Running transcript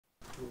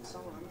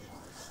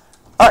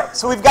All right,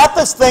 so we've got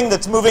this thing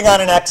that's moving on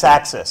an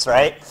x-axis,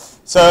 right?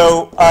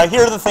 So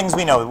here are the things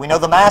we know. We know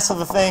the mass of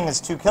the thing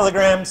is 2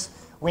 kilograms.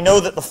 We know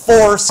that the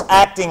force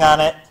acting on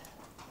it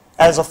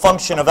as a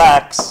function of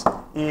x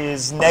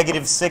is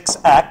negative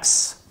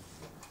 6x.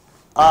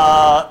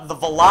 The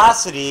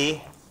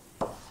velocity,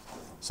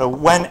 so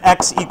when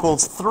x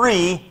equals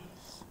 3,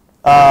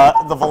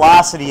 the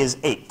velocity is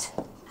 8.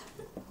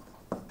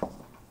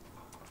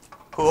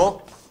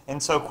 Cool?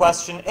 And so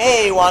question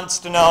A wants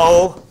to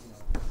know,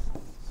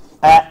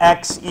 at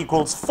x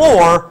equals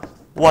 4,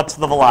 what's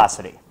the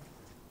velocity?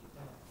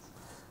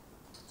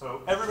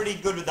 So everybody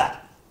good with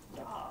that?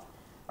 All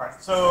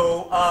right,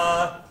 so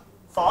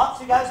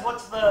thoughts, you guys?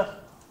 What's the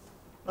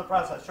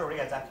process? Sure, what do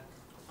you guys think?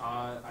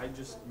 I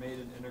just made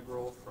an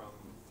integral from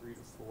 3 to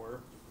 4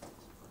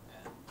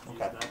 and used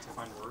that to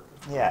find work.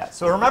 Yeah,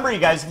 so remember, you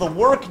guys, the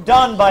work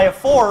done by a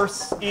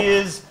force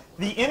is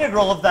the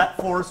integral of that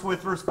force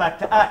with respect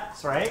to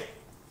x, right?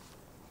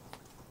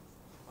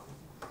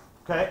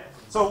 Okay,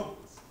 so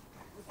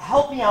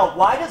help me out.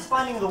 Why does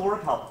finding the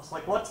work help us?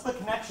 Like, what's the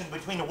connection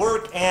between the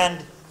work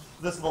and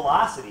this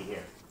velocity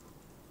here?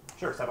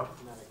 Sure, Seba.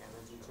 Kinetic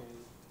energy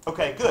change.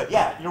 Okay, good.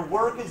 Yeah, your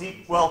work is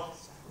well,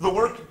 the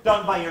work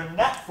done by your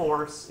net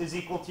force is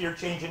equal to your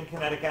change in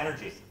kinetic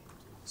energy.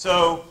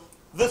 So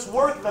this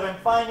work that I'm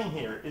finding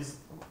here is,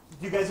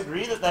 do you guys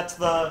agree that that's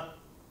the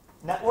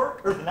net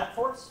work, or the net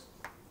force?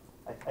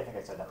 I think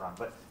I said that wrong,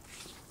 but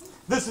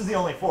this is the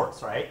only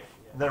force, right?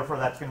 Yeah. Therefore,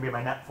 that's going to be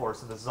my net force,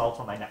 so this is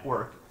also my net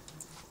work.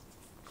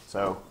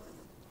 So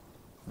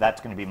that's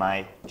going to be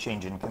my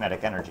change in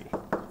kinetic energy.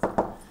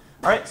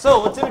 All right,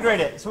 so let's integrate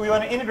it. So we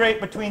want to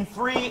integrate between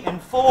 3 and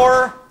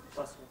 4,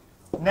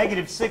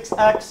 negative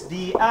 6x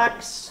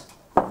dx.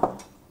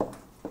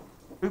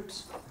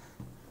 Oops.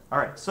 All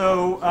right,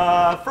 so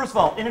first of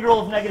all,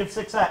 integral of negative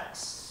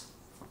 6x.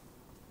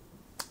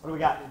 What do we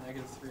got?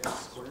 Negative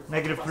 3x squared.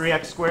 Negative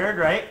 3x squared,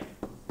 right?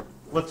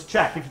 Let's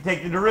check. If you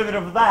take the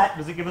derivative of that,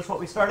 does it give us what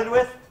we started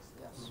with?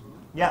 Yes.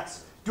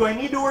 Yes. Do I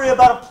need to worry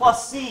about a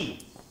plus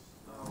c?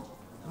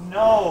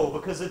 No,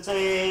 because it's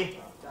a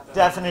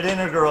definite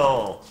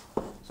integral.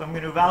 So I'm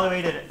going to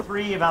evaluate it at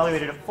 3,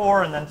 evaluate it at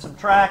 4, and then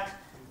subtract.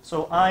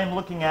 So I'm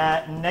looking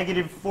at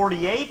negative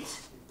 48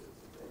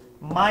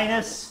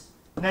 minus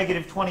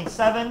negative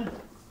 27.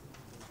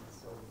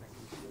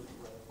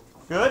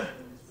 Good?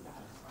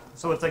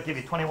 So what's that give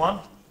you, 21?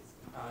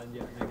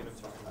 Yeah, negative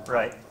 21.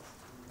 Right.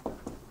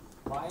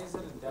 Why is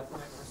it a definite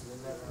versus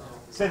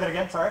indefinite? Say that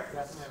again, sorry?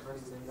 Definite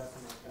versus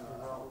indefinite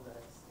integral.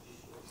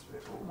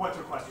 What's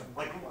your question?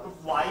 Like,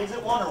 why is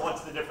it one, or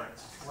what's the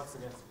difference? What's the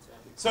difference?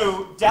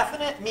 So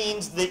definite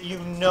means that you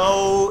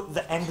know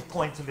the end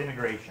points of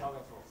integration. Okay,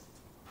 cool.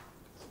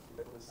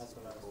 That's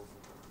what I was.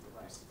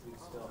 Right. We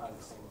still have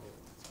the same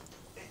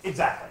difference.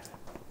 Exactly.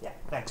 Yeah,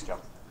 thanks, Joe.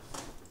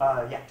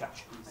 Yeah,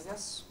 Josh. I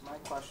guess my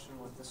question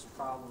with this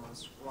problem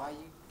is why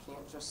you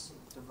can't just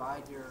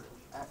divide your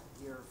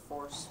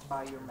force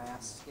by your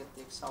mass to get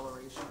the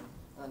acceleration,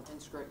 and then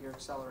integrate your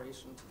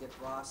acceleration to get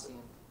velocity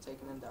and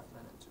take an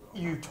indefinite integral.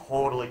 You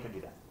totally could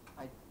do that.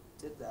 I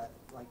did that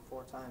like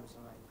 4 times,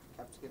 and I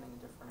kept getting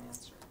a different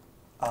answer.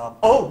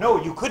 Oh,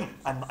 no, you couldn't.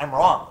 I'm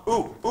wrong.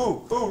 Ooh,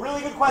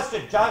 really good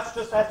question. Josh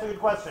just asked a good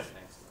question.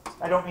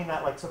 I don't mean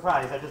that like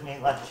surprise. I just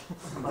mean like,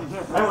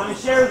 I want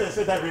to share this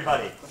with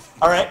everybody.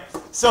 All right?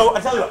 So I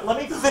tell you what, let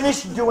me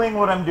finish doing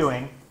what I'm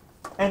doing,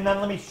 and then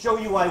let me show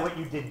you why what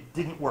you did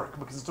didn't work,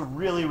 because it's a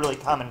really, really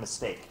common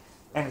mistake.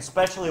 And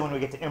especially when we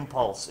get to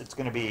impulse, it's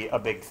going to be a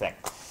big thing.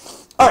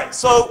 All right,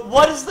 so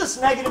what does this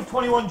negative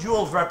 21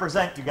 joules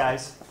represent, you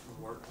guys?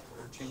 Work,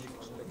 or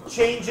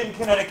Change in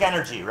kinetic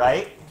energy,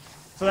 right?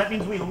 So that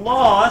means we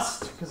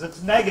lost, because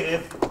it's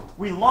negative,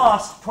 we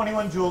lost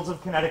 21 joules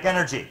of kinetic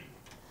energy.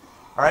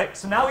 All right,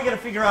 so now we got to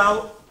figure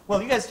out,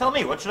 well, you guys tell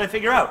me, what should I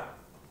figure out?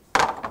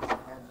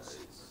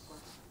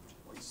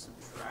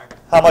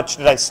 How much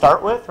did I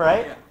start with,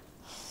 right? Yeah.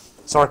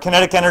 So our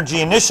kinetic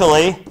energy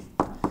initially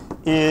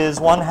is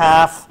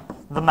 1/2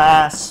 the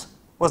mass,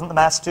 wasn't the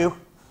mass 2?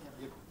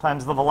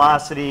 Times the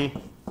velocity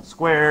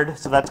squared,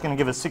 so that's going to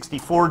give us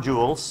 64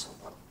 joules.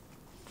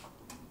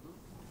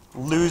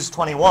 Lose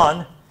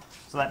 21,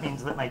 so that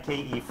means that my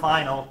KE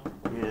final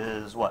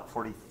is what,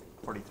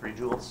 43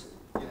 joules?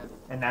 Yeah.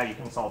 And now you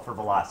can solve for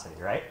velocity,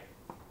 right?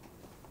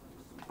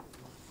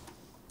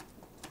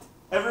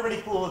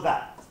 Everybody cool with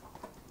that?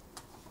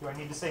 Do I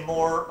need to say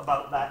more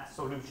about that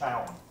solution?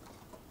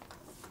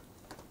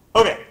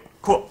 Okay,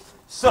 cool.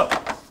 So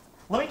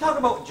let me talk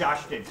about what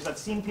Josh did, because I've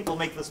seen people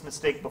make this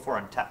mistake before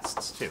on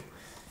tests, too.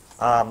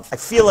 I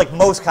feel like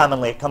most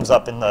commonly it comes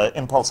up in the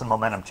impulse and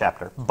momentum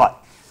chapter,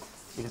 but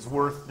it is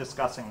worth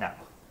discussing now.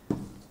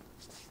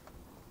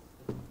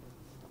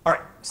 All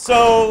right,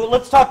 so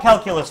let's talk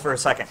calculus for a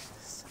second.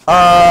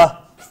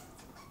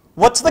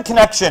 What's the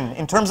connection,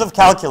 in terms of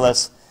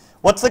calculus,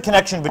 what's the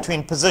connection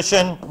between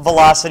position,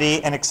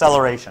 velocity, and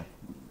acceleration?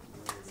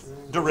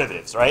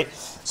 Derivatives, right?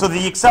 So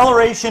the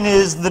acceleration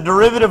is the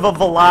derivative of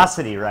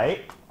velocity,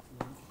 right?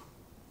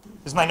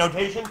 Is my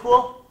notation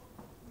cool?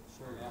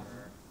 Sure, yeah.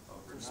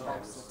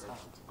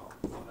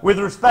 With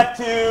respect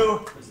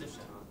to Position.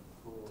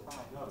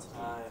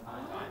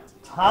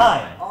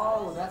 time.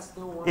 Oh, that's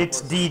the one.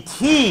 It's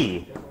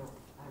dt.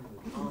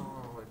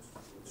 Oh,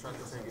 it's trying to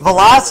think.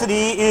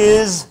 Velocity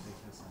is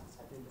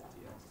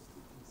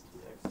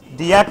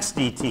dx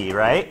dt,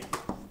 right?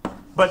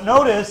 But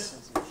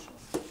notice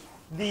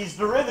these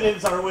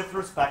derivatives are with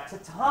respect to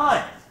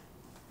time,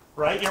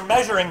 right? You're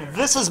measuring,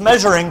 this is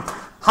measuring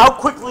how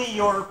quickly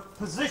your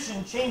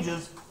position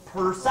changes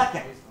per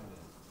second,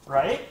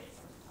 right?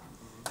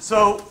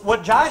 So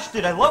what Josh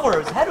did, I love where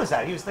his head was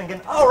at. He was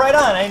thinking, oh, right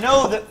on, I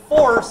know that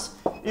force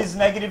is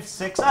negative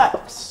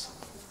 6x.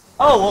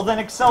 Oh, well then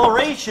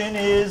acceleration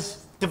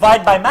is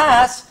divide by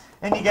mass,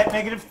 and you get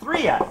negative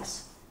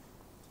 3x.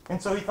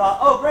 And so he thought,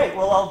 oh, great,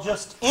 well, I'll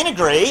just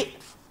integrate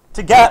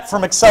to get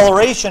from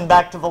acceleration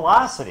back to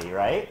velocity,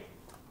 right?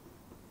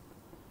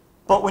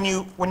 But when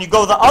you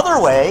go the other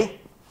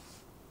way,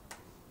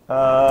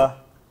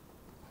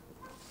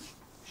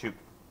 shoot.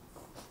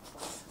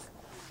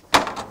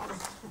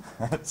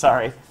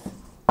 Sorry.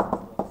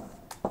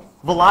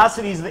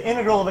 Velocity is the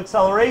integral of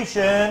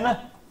acceleration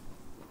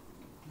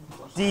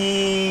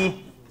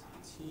dt,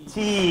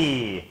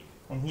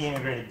 and he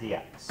integrated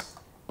dx.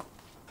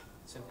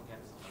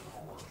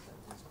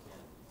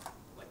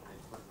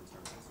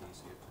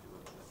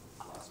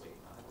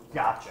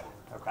 Gotcha.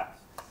 Okay.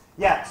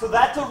 Yeah, so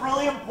that's a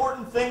really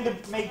important thing to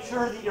make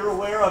sure that you're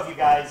aware of, you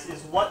guys,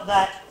 is what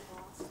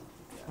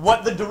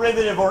the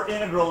derivative or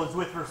integral is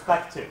with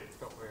respect to.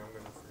 Don't worry, I'm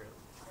going to forget.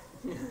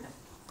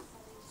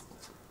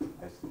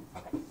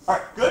 Okay. All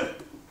right, good?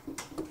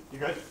 You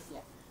good?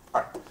 Yeah.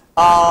 All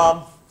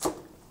right.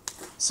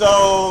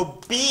 So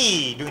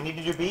B, do we need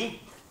to do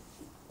B?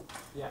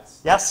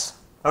 Yes. Yes?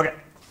 Okay.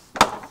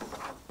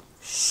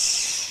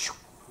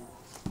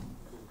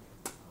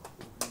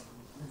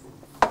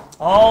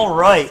 All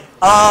right.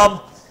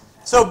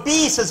 So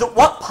B says, at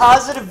what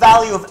positive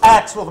value of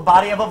x will the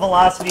body have a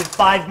velocity of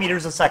 5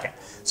 meters a second?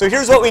 So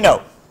here's what we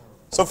know.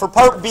 So for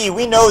part B,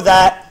 we know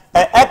that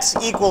at x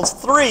equals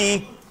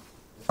 3,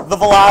 the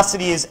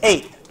velocity is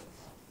 8.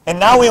 And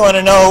now we want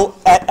to know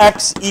at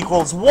x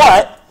equals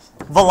what,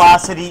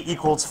 velocity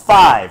equals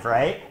 5,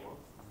 right?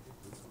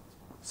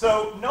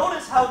 So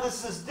notice how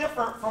this is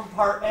different from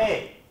part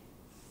A.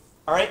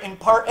 All right, in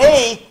part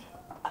A,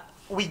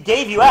 we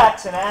gave you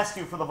x and asked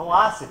you for the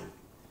velocity.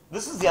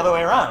 This is the other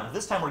way around.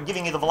 This time we're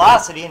giving you the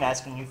velocity and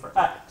asking you for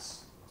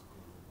x.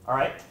 All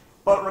right?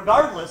 But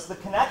regardless, the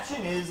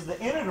connection is the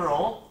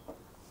integral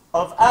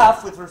of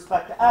f with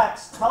respect to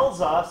x tells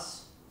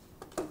us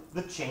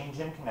the change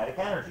in kinetic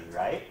energy,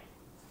 right?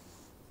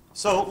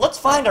 So let's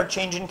find our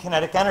change in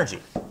kinetic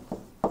energy.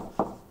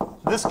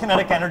 This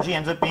kinetic energy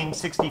ends up being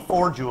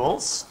 64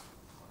 joules.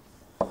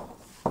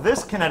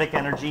 This kinetic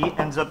energy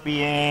ends up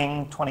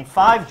being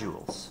 25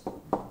 joules.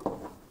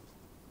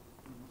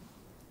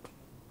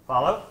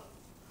 Follow?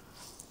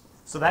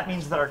 So that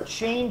means that our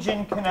change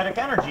in kinetic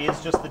energy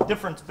is just the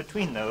difference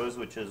between those,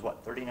 which is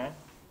what, 39?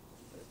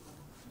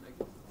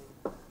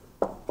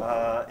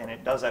 And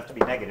it does have to be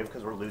negative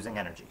because we're losing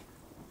energy.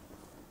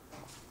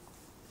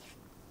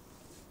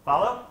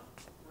 Follow?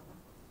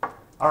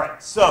 All right,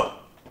 so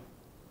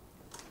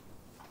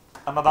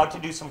I'm about to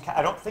do some,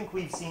 I don't think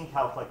we've seen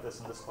calc like this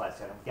in this class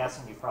yet. I'm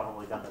guessing you've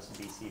probably done this in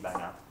BC by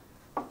now.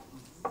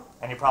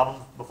 Any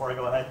problems before I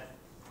go ahead?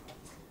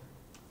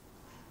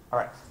 All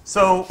right,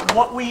 so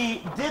what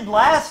we did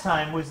last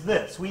time was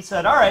this. We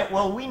said, all right,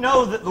 well, we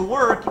know that the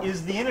work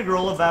is the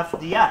integral of f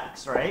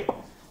dx, right?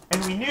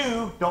 And we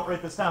knew, don't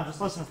write this down,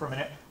 just listen for a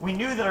minute. We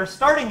knew that our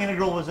starting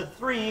integral was at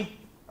 3,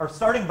 our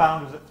starting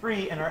bound was at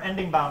 3, and our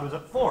ending bound was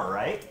at 4,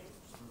 right?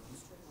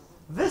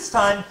 This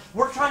time,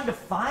 we're trying to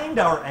find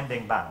our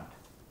ending bound,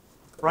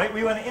 right?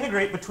 We want to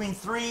integrate between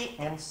 3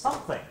 and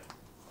something.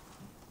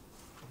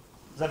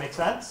 Does that make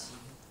sense?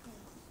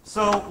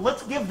 So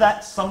let's give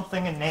that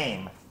something a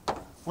name.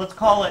 Let's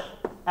call it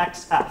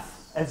xf,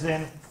 as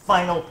in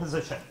final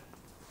position.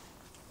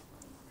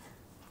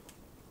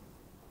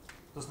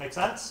 Does this make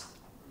sense?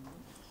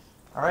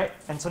 All right,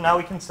 and so now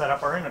we can set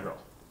up our integral.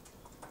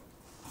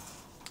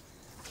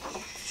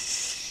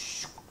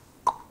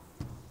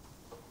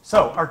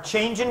 So our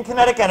change in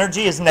kinetic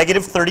energy is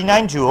negative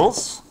 39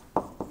 joules.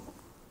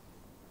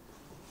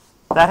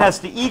 That has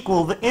to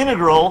equal the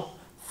integral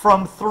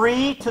from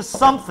 3 to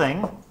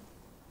something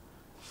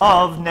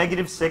of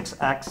negative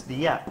 6x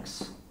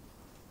dx.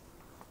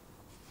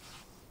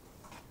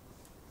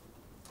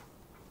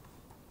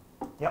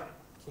 Yep.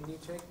 Can you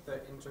take the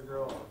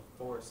integral of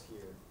force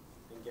here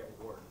and get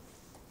work?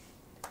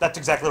 That's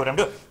exactly what I'm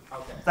doing.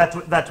 Okay.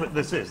 That's what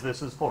this is.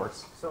 This is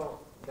force. So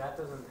that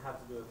doesn't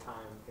have to do with time.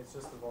 It's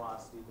just the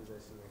velocity,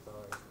 position,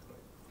 acceleration.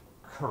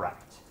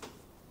 Correct.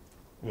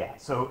 Yeah,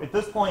 so at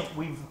this point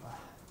we've,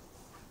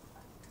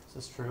 is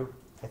this true?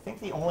 I think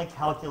the only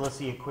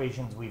calculus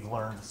equations we've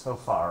learned so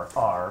far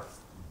are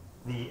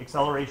the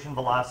acceleration,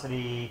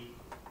 velocity,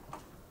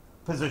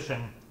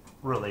 position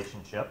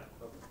relationship,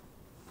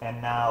 and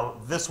now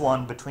this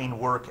one between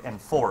work and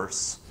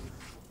force,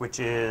 which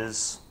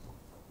is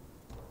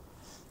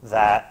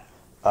that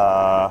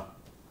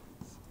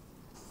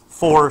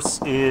force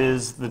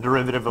is the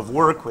derivative of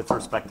work with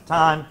respect to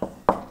time,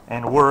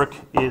 and work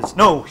is,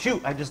 no,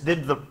 shoot, I just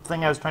did the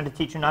thing I was trying to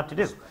teach you not to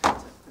do.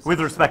 With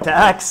respect to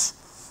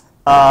x,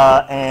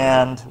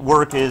 and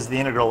work is the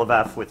integral of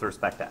f with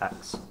respect to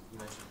x. You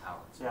mentioned power.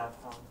 Yeah.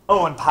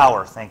 Oh, and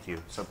power, thank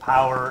you. So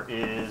power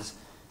is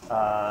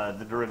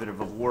the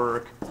derivative of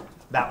work.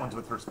 That one's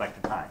with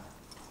respect to time.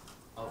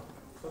 Oh.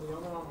 So the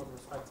only one with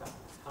respect to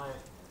time,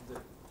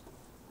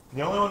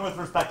 The only one with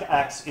respect to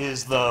x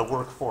is the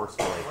work-force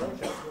what relationship.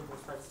 if it's with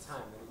respect to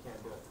time, then you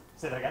can't do it?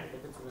 Say that again?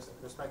 If it's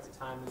with respect to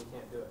time, then you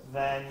can't do it.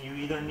 Then you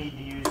either need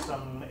to use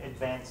some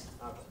advanced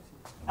Okay.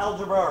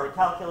 algebra or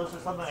calculus or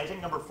something. I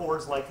think number 4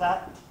 is like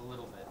that. A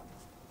little bit.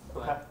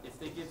 Okay. But if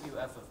they give you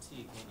f of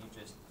t, can't you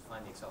just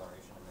find the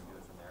acceleration and then do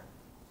it from there?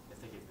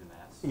 If they give you the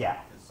mass? Yeah.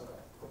 'Cause-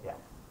 Yeah.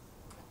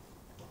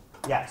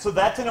 Yeah, so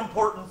that's an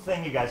important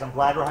thing, you guys. I'm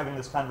glad we're having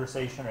this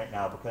conversation right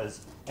now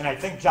because, and I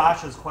think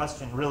Josh's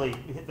question really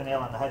hit the nail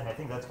on the head, and I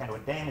think that's kind of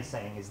what Dan is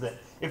saying, is that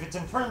if it's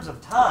in terms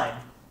of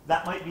time,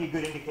 that might be a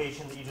good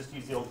indication that you just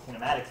use the old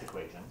kinematics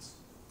equations,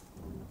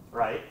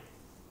 right?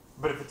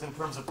 But if it's in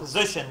terms of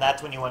position,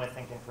 that's when you want to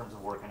think in terms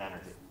of work and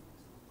energy.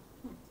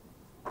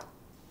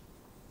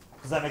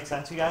 Does that make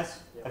sense, you guys?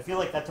 Yeah. I feel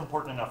like that's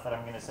important enough that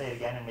I'm going to say it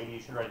again, and maybe you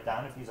should write it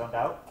down if you zoned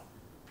out.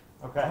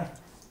 Okay?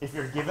 If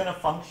you're given a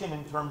function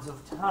in terms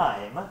of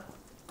time,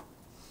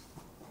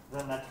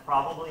 then that's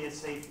probably a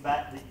safe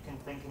bet that you can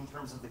think in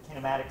terms of the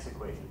kinematics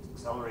equations,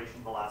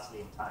 acceleration,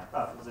 velocity, and time,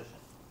 position.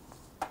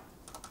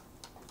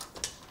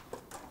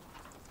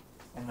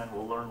 And then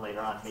we'll learn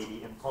later on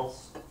maybe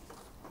impulse.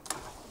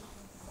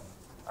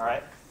 All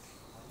right?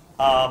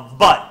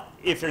 But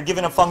if you're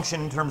given a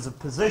function in terms of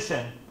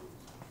position,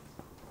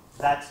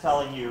 that's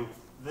telling you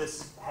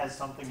this has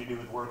something to do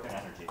with work and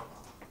energy.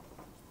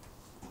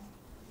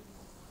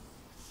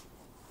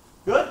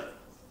 Good?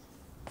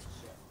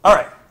 All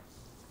right.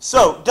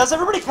 So does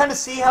everybody kind of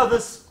see how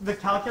the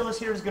calculus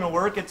here is going to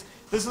work?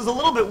 This is a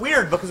little bit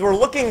weird because we're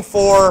looking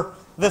for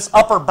this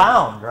upper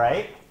bound,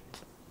 right?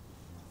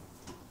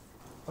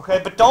 Okay,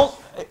 but don't,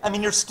 I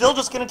mean, you're still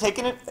just going to take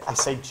an, I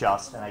say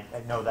just, and I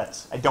know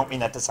I don't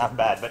mean that to sound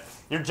bad, but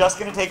you're just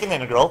going to take an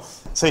integral.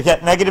 So you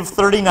get negative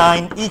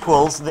 39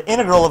 equals, the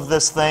integral of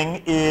this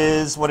thing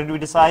is, what did we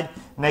decide?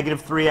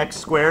 Negative 3x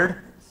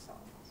squared,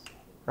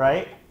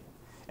 right?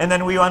 And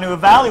then we want to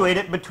evaluate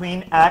it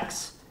between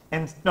x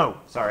and, no,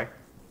 sorry,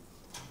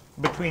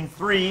 between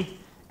 3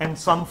 and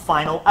some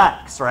final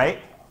x, right?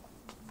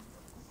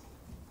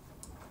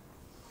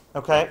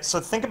 Okay, so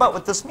think about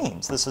what this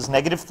means. This is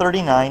negative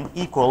 39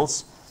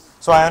 equals,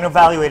 so I want to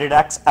evaluate it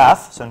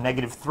xf, so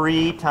negative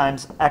 3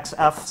 times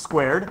xf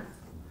squared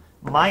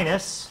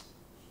minus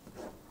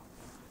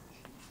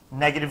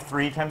negative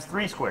 3 times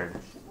 3 squared.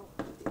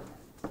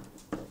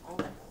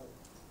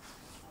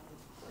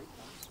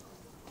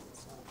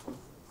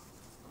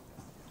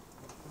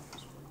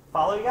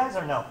 Follow you guys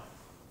or no?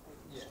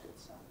 Yeah.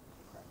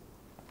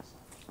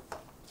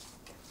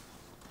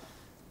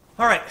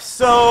 All right,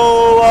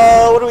 so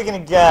what are we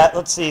going to get?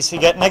 Let's see, so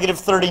you get negative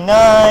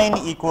 39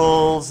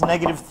 equals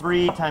negative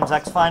 3 times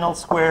x final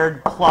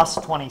squared plus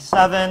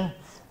 27.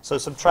 So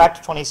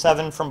subtract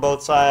 27 from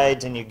both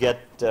sides and you get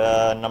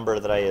a number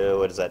that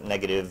what is that,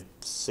 negative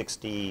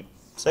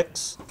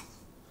 66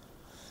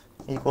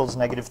 equals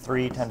negative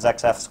 3 times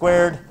xf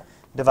squared.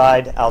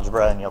 Divide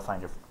algebra and you'll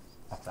find your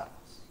xf.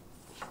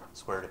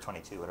 Square root of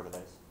 22, whatever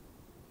that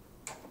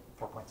is.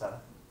 4.7.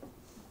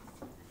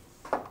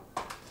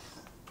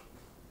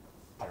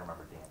 I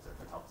remembered the answer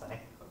if it helps any.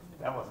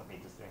 That wasn't me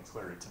just doing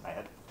square roots in my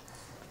head.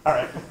 All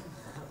right.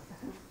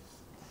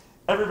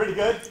 Everybody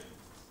good?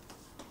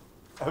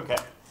 Okay,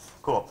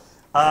 cool.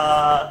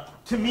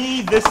 To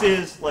me, this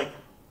is like,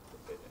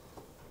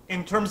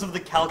 in terms of the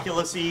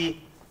calculus-y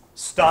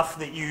stuff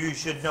that you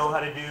should know how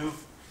to do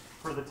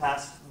for the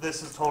test,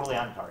 this is totally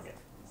on target.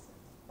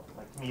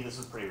 Like, to me, this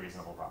is a pretty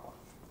reasonable problem.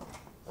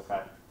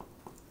 Okay?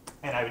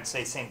 And I would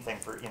say same thing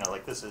for,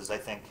 like this is, I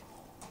think,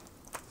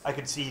 I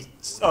could see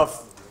a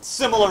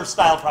similar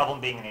style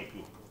problem being an AP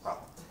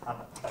problem on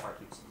the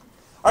FRQs.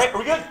 All right, are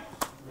we good?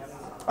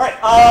 All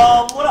right,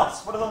 what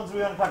else? What are the ones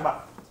we want to talk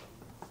about?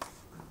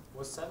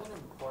 Was 7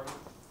 important?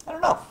 I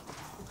don't know.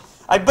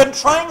 I've been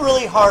trying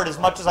really hard as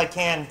much as I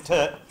can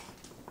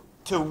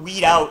to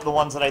weed out the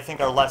ones that I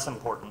think are less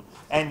important.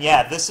 And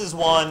yeah, this is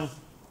one,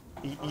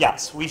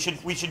 yes, we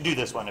should do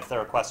this one if there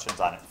are questions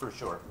on it, for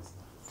sure.